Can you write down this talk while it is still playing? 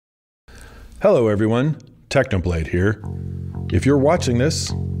Hello everyone, Technoblade here. If you're watching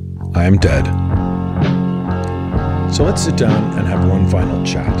this, I am dead. So let's sit down and have one final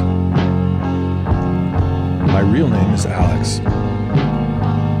chat. My real name is Alex.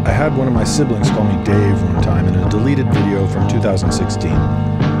 I had one of my siblings call me Dave one time in a deleted video from 2016,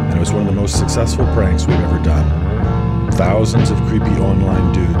 and it was one of the most successful pranks we've ever done. Thousands of creepy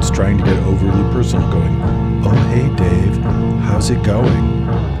online dudes trying to get overly personal going, "Oh hey Dave, how's it going?"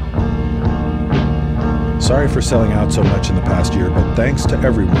 Sorry for selling out so much in the past year, but thanks to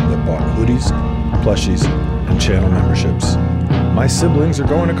everyone that bought hoodies, plushies, and channel memberships. My siblings are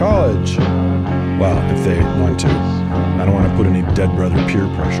going to college. Well, if they want to. I don't want to put any dead brother peer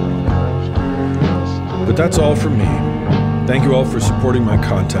pressure on them. But that's all from me. Thank you all for supporting my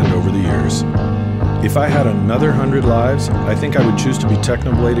content over the years. If I had another 100 lives, I think I would choose to be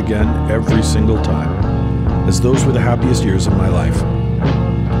Technoblade again every single time, as those were the happiest years of my life.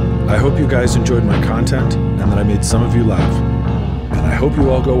 I hope you guys enjoyed my content and that I made some of you laugh. And I hope you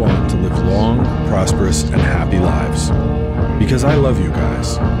all go on to live long, prosperous, and happy lives. Because I love you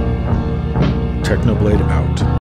guys. Technoblade out.